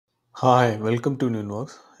Hi, welcome to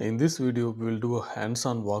Newworks. In this video, we will do a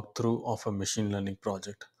hands-on walkthrough of a machine learning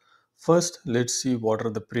project. First, let's see what are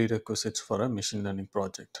the prerequisites for a machine learning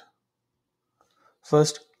project.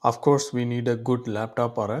 First, of course, we need a good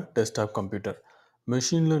laptop or a desktop computer.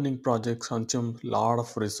 Machine learning projects consume a lot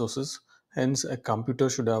of resources, hence a computer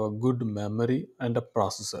should have a good memory and a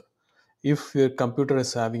processor. If your computer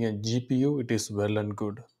is having a GPU, it is well and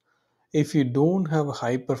good. If you don't have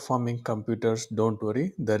high performing computers, don't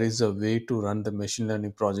worry. There is a way to run the machine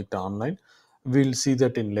learning project online. We'll see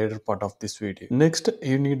that in later part of this video. Next,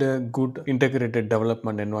 you need a good integrated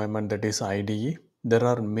development environment, that is IDE. There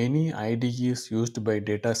are many IDEs used by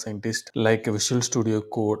data scientists like Visual Studio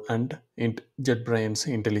Code and JetBrains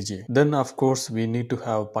IntelliJ. Then of course we need to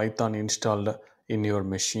have Python installed in your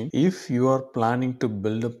machine. If you are planning to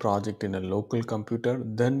build a project in a local computer,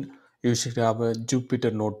 then you should have a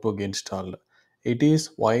Jupyter Notebook installed. It is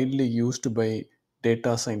widely used by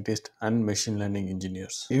data scientists and machine learning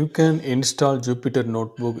engineers. You can install Jupyter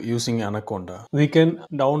Notebook using Anaconda. We can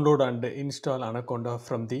download and install Anaconda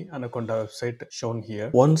from the Anaconda website shown here.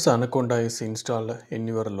 Once Anaconda is installed in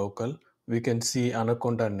your local, we can see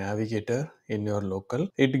Anaconda Navigator in your local.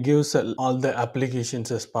 It gives all the applications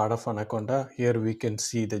as part of Anaconda. Here we can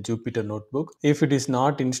see the Jupyter Notebook. If it is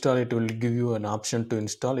not installed, it will give you an option to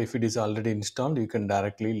install. If it is already installed, you can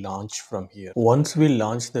directly launch from here. Once we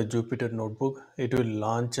launch the Jupyter Notebook, it will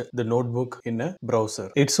launch the notebook in a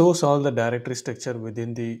browser. It shows all the directory structure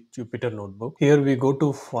within the Jupyter Notebook. Here we go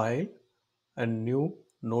to File and New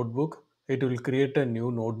Notebook. It will create a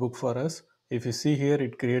new notebook for us. If you see here,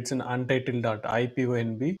 it creates an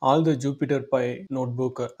untitled.ipynb. All the JupyterPy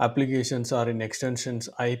notebook applications are in extensions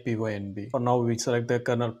ipynb. For now, we select the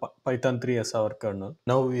kernel Python 3 as our kernel.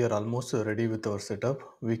 Now we are almost ready with our setup.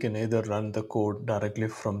 We can either run the code directly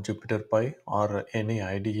from JupyterPy or any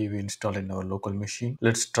IDE we install in our local machine.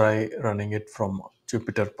 Let's try running it from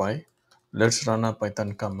JupyterPy. Let's run a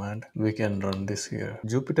Python command. We can run this here.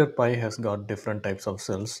 JupyterPy has got different types of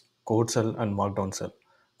cells, code cell and markdown cell.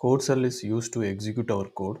 Code cell is used to execute our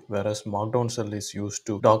code, whereas markdown cell is used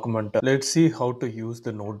to document. Let's see how to use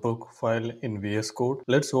the notebook file in VSCode.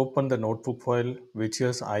 Let's open the notebook file which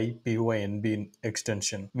has ipynb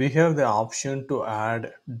extension. We have the option to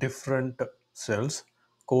add different cells,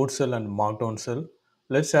 code cell and markdown cell.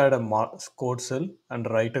 Let's add a code cell and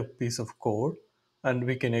write a piece of code, and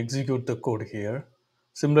we can execute the code here.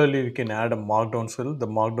 Similarly, we can add a markdown cell. The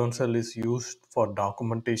markdown cell is used for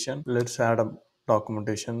documentation. Let's add a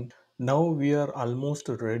documentation. Now we are almost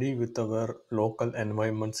ready with our local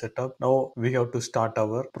environment setup. Now we have to start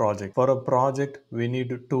our project. For a project, we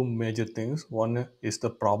need two major things. One is the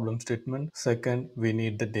problem statement. Second, we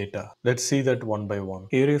need the data. Let's see that one by one.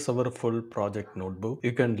 Here is our full project notebook.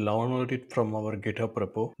 You can download it from our GitHub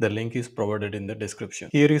repo. The link is provided in the description.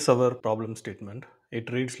 Here is our problem statement.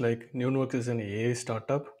 It reads like Newworks is an AI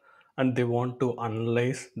startup and they want to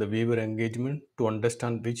analyze the viewer engagement to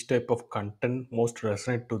understand which type of content most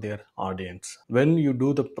resonate to their audience. When you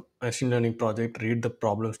do the machine learning project, read the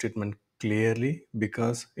problem statement clearly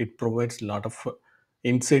because it provides a lot of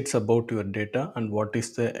insights about your data and what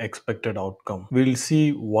is the expected outcome. We'll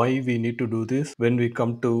see why we need to do this when we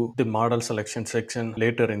come to the model selection section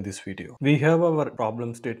later in this video. We have our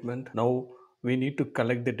problem statement. Now we need to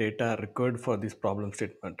collect the data required for this problem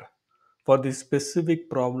statement. For this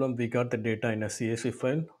specific problem, we got the data in a CSV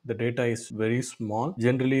file. The data is very small.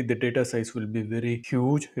 Generally, the data size will be very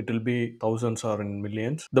huge. It will be thousands or in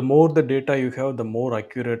millions. The more the data you have, the more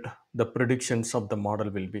accurate the predictions of the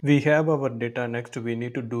model will be. We have our data. Next, we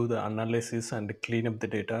need to do the analysis and clean up the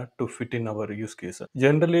data to fit in our use case.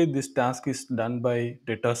 Generally, this task is done by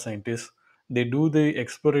data scientists. They do the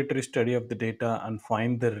exploratory study of the data and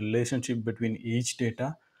find the relationship between each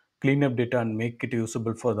data, clean up data and make it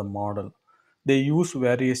usable for the model. They use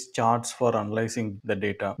various charts for analyzing the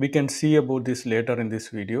data. We can see about this later in this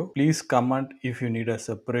video. Please comment if you need a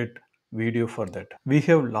separate video for that. We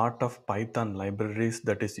have lot of Python libraries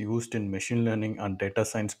that is used in machine learning and data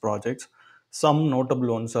science projects. Some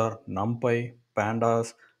notable ones are NumPy,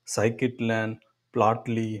 Pandas, Scikit-learn,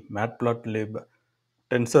 Plotly, Matplotlib,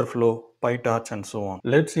 TensorFlow, PyTorch, and so on.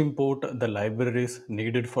 Let's import the libraries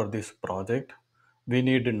needed for this project. We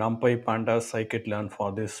need NumPy, Pandas, Scikit-learn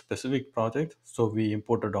for this specific project. So we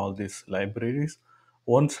imported all these libraries.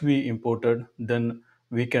 Once we imported, then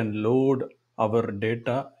we can load our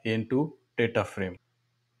data into data frame.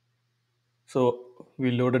 So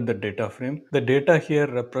we loaded the data frame. The data here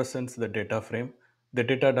represents the data frame. The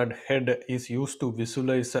data.head is used to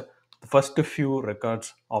visualize the first few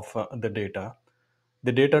records of the data.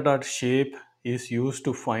 The data.shape is used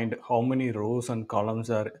to find how many rows and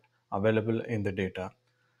columns are available in the data.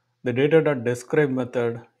 The data.describe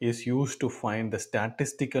method is used to find the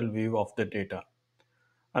statistical view of the data.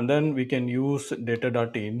 And then we can use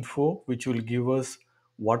data.info, which will give us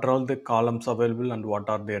what are all the columns available and what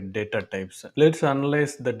are their data types. Let's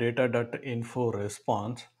analyze the data.info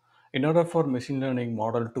response. In order for machine learning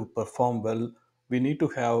model to perform well, we need to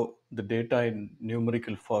have the data in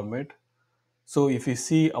numerical format. So if you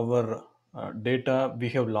see our data, we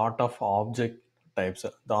have lot of object types.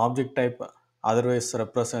 The object type otherwise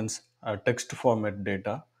represents text format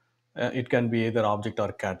data. It can be either object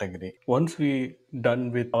or category. Once we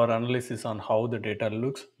done with our analysis on how the data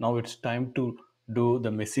looks, now it's time to do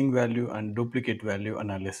the missing value and duplicate value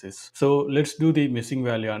analysis. So let's do the missing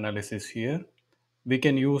value analysis here. We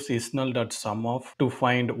can use isNull.SumOf to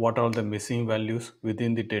find what are the missing values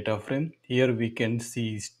within the data frame. Here we can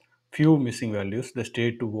see few missing values, the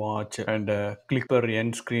state to watch and click per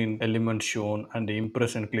end screen element shown and the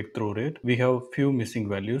impression click through rate. We have few missing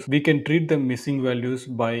values. We can treat the missing values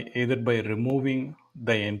by either by removing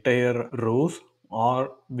the entire rows,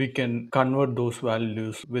 or we can convert those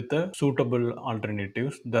values with the suitable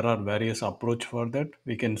alternatives. There are various approach for that.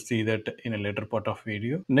 We can see that in a later part of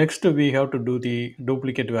video. Next, we have to do the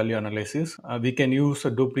duplicate value analysis. We can use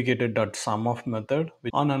a duplicated.SumOf method.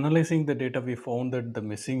 On analyzing the data, we found that the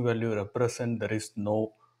missing value represent there is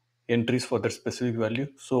no entries for that specific value.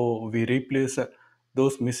 So we replace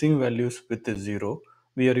those missing values with a 0.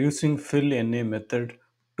 We are using fill NA method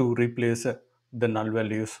to replace the null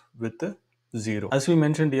values with a 0. As we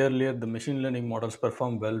mentioned earlier, the machine learning models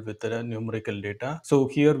perform well with the numerical data. So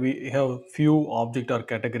here we have few object or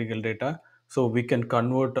categorical data. So we can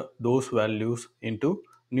convert those values into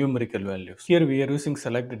numerical values. Here we are using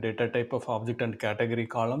select the data type of object and category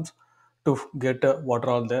columns to get what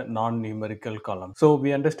are all the non-numerical columns. So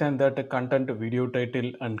we understand that the content, video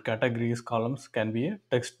title and categories columns can be a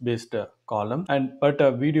text-based column, and but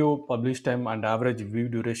video publish time and average view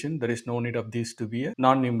duration, there is no need of these to be a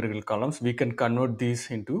non-numerical columns. We can convert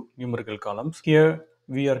these into numerical columns. Here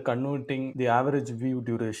we are converting the average view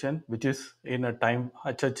duration, which is in a time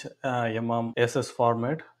HHMM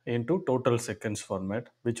format, into total seconds format,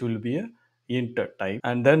 which will be a int type.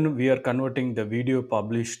 And then we are converting the video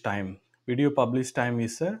publish time. Video publish time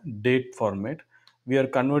is a date format. We are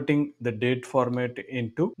converting the date format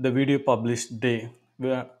into the video published day.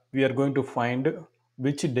 We are going to find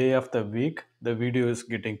which day of the week the video is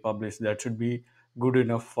getting published. That should be good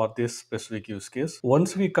enough for this specific use case.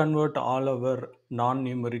 Once we convert all our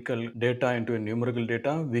non-numerical data into a numerical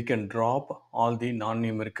data, we can drop all the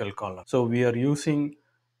non-numerical columns. So we are using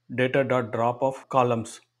data.drop of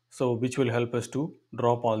columns, so which will help us to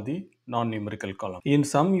drop all the non-numerical columns. In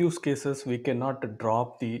some use cases, we cannot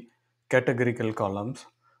drop the categorical columns.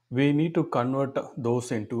 We need to convert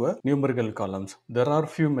those into a numerical columns. There are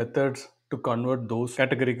few methods to convert those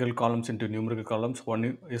categorical columns into numerical columns.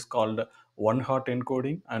 One is called one-hot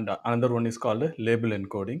encoding and another one is called label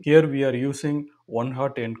encoding. Here we are using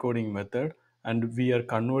one-hot encoding method and we are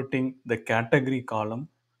converting the category column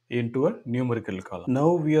into a numerical column.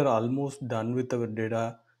 Now we are almost done with our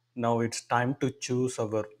data. Now it's time to choose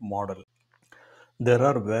our model. There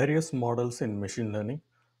are various models in machine learning.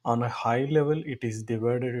 On a high level, it is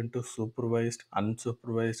divided into supervised,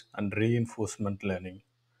 unsupervised, and reinforcement learning.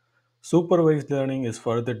 Supervised learning is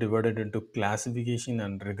further divided into classification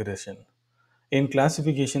and regression. In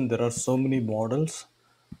classification, there are so many models.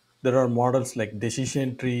 There are models like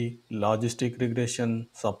decision tree, logistic regression,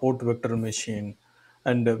 support vector machine,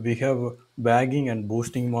 and we have bagging and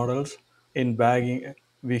boosting models. In bagging,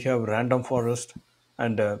 we have random forest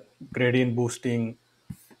and gradient boosting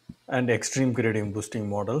and extreme gradient boosting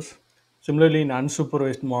models. Similarly, in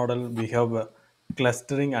unsupervised model, we have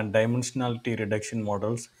clustering and dimensionality reduction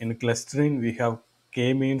models. In clustering, we have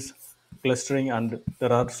k-means clustering and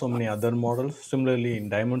there are so many other models. Similarly, in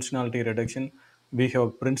dimensionality reduction, we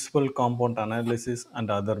have principal compound analysis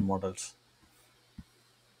and other models.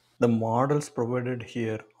 The models provided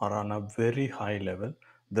here are on a very high level.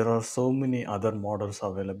 There are so many other models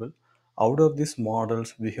available. Out of these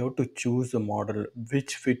models, we have to choose a model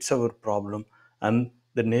which fits our problem and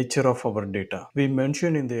the nature of our data. We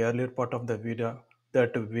mentioned in the earlier part of the video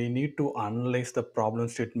that we need to analyze the problem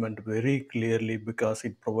statement very clearly because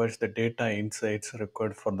it provides the data insights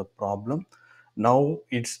required for the problem. Now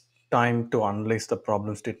it's time to analyze the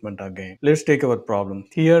problem statement again. Let's take our problem.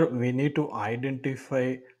 Here we need to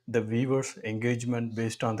identify the viewer's engagement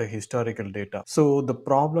based on the historical data. So the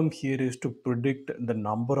problem here is to predict the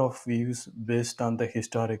number of views based on the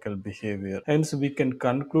historical behavior. Hence we can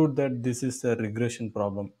conclude that this is a regression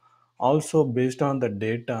problem. Also, based on the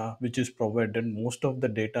data which is provided, most of the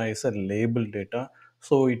data is a label data.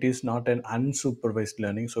 So it is not an unsupervised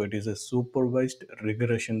learning, so it is a supervised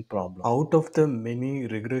regression problem. Out of the many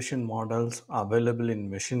regression models available in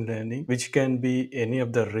machine learning, which can be any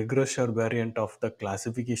of the regressor variant of the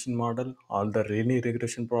classification model or the linear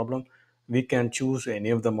regression problem, we can choose any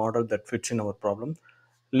of the model that fits in our problem.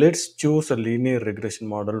 Let's choose a linear regression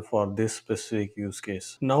model for this specific use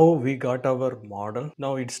case. Now we got our model.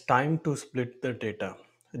 Now it's time to split the data.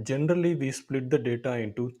 Generally, we split the data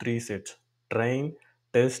into three sets: train,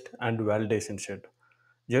 test, and validation set.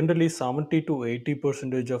 Generally, 70 to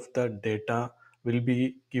 80% of the data will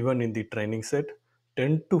be given in the training set,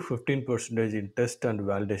 10 to 15% in test and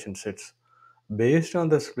validation sets. Based on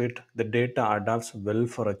the split, the data adapts well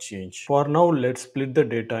for a change. For now, let's split the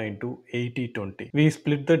data into 80-20. We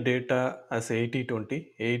split the data as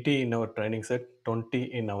 80-20, 80 in our training set, 20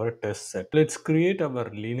 in our test set. Let's create our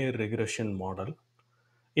linear regression model.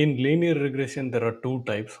 In linear regression, there are two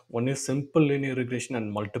types. One is simple linear regression and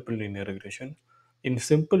multiple linear regression. In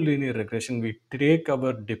simple linear regression, we take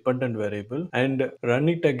our dependent variable and run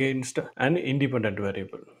it against an independent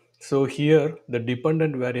variable. So here, the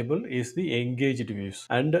dependent variable is the engaged views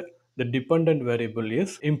and the dependent variable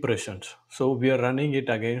is impressions. So we are running it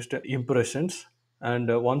against impressions, and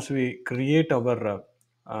once we create our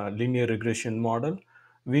linear regression model,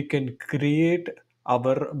 we can create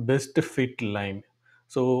our best fit line.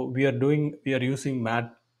 So we are using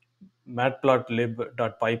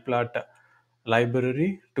matplotlib.pyplot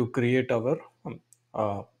library to create our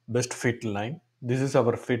best fit line. This is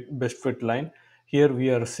our best fit line. Here we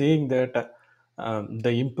are seeing that the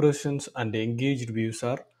impressions and the engaged views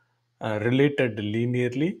are related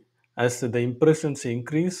linearly. As the impressions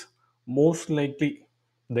increase, most likely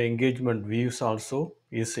the engagement views also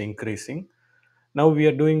is increasing. Now we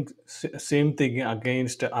are doing same thing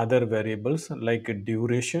against other variables like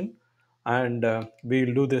duration, and we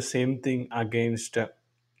will do the same thing against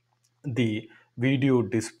the video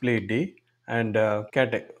display day and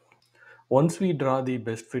category. Once we draw the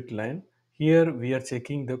best fit line, here we are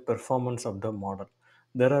checking the performance of the model.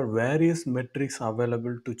 There are various metrics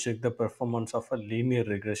available to check the performance of a linear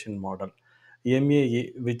regression model.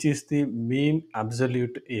 MAE, which is the mean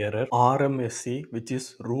absolute error; RMSE, which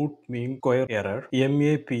is root mean square error;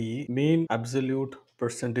 MAPE, mean absolute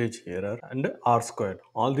percentage error; and R squared.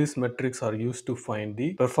 All these metrics are used to find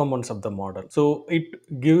the performance of the model. So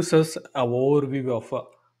it gives us an overview of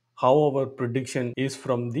how our prediction is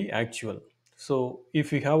from the actual. So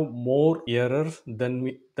if we have more errors,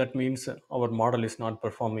 then that means our model is not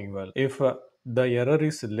performing well. If the error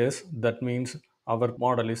is less, that means our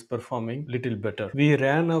model is performing little better. We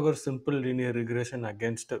ran our simple linear regression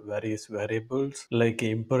against various variables like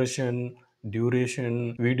impression,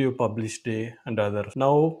 duration, video published day, and others.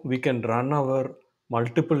 Now we can run our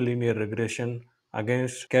multiple linear regression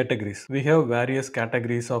against categories. We have various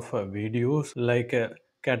categories of videos like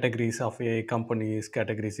categories of AI companies,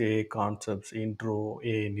 categories AI concepts, intro,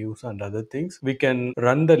 AI news, and other things. We can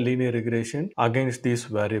run the linear regression against these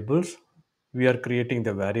variables. We are creating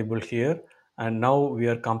the variable here, and now we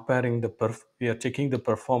are comparing we are checking the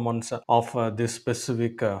performance of this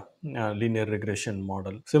specific linear regression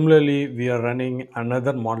model. Similarly, we are running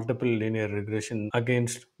another multiple linear regression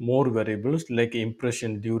against more variables like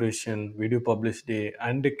impression, duration, video published day,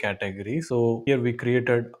 and category. So here we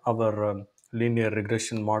created our linear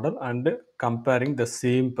regression model and comparing the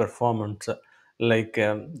same performance like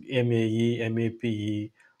MAE,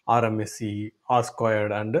 MAPE, RMSE, R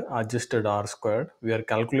squared, and adjusted R squared. We are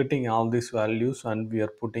calculating all these values and we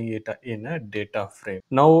are putting it in a data frame.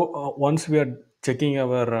 Now, once we are checking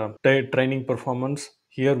our training performance,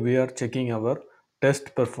 here we are checking our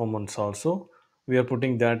test performance also. We are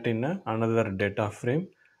putting that in another data frame.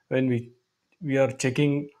 When we are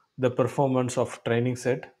checking the performance of training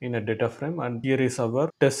set in a data frame, and here is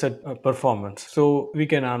our test set performance. So we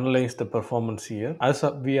can analyze the performance here. As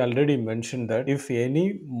we already mentioned that if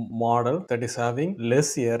any model that is having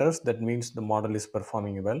less errors, that means the model is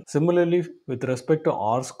performing well. Similarly, with respect to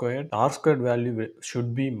R squared value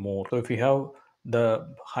should be more. So if you have the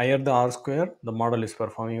higher the R square, the model is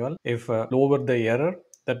performing well. If lower the error,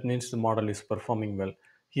 that means the model is performing well.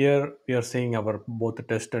 Here we are seeing our both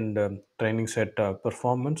test and training set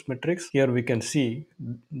performance metrics. Here we can see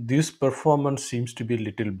this performance seems to be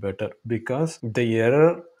little better because the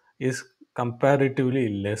error is comparatively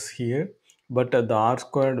less here, but the R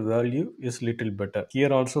squared value is little better.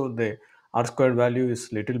 Here also the R squared value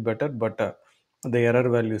is little better, but the error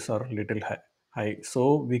values are little high.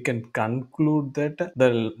 So we can conclude that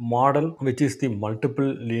the model, which is the multiple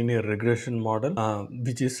linear regression model,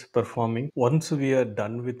 which is performing. Once we are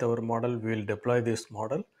done with our model, we will deploy this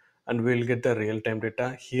model and we will get the real-time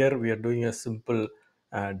data. Here we are doing a simple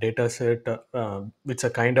data set, it's a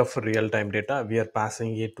kind of real-time data. We are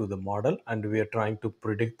passing it to the model and we are trying to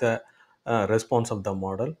predict the response of the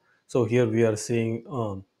model. So here we are seeing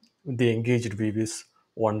the engaged view is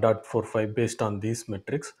 1.45 based on these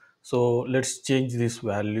metrics. So let's change these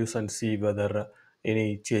values and see whether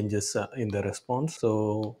any changes in the response.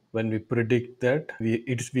 So when we predict that,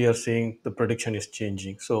 we are seeing the prediction is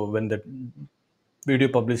changing. So when the video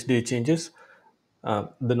publish day changes,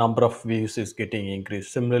 the number of views is getting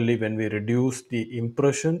increased. Similarly, when we reduce the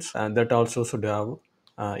impressions, and that also should have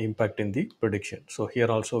impact in the prediction. So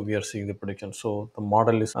here also we are seeing the prediction. So the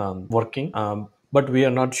model is working, but we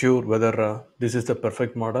are not sure whether this is the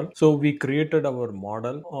perfect model. So we created our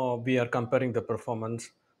model. We are comparing the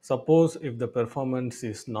performance. Suppose if the performance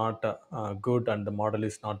is not good and the model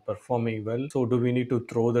is not performing well, so do we need to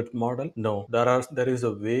throw that model? No, there is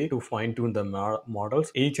a way to fine tune the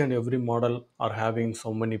models. Each and every model are having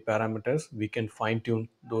so many parameters. We can fine tune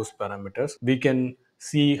those parameters. We can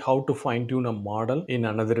see how to fine tune a model in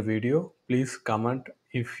another video. Please comment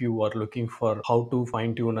if you are looking for how to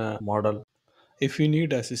fine tune a model. If you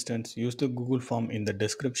need assistance, use the Google form in the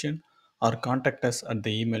description or contact us at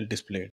the email displayed.